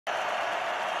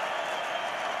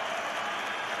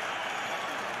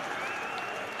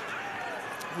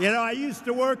You know, I used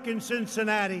to work in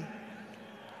Cincinnati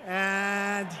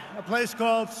and a place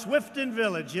called Swifton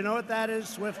Village. You know what that is,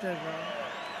 Swifton Village?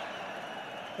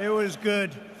 It was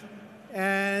good,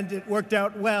 and it worked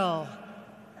out well,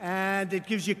 and it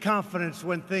gives you confidence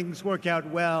when things work out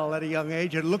well at a young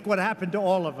age. And look what happened to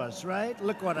all of us, right?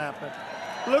 Look what happened.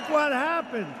 Look what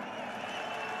happened.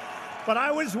 But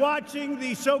I was watching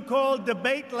the so-called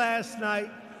debate last night,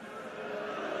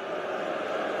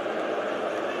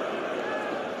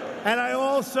 and I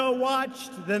also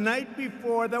watched the night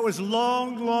before. That was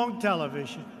long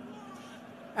television.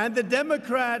 And the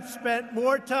Democrats spent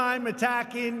more time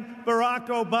attacking Barack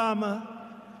Obama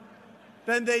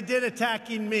than they did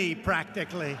attacking me,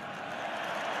 practically.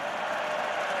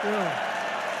 Yeah.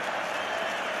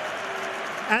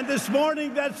 And this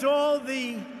morning, that's all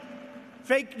the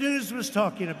fake news was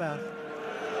talking about.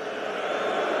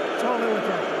 That's all they were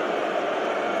talking about.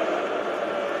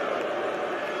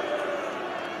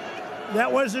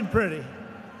 That wasn't pretty.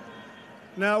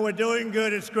 No, we're doing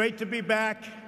good. It's great to be back.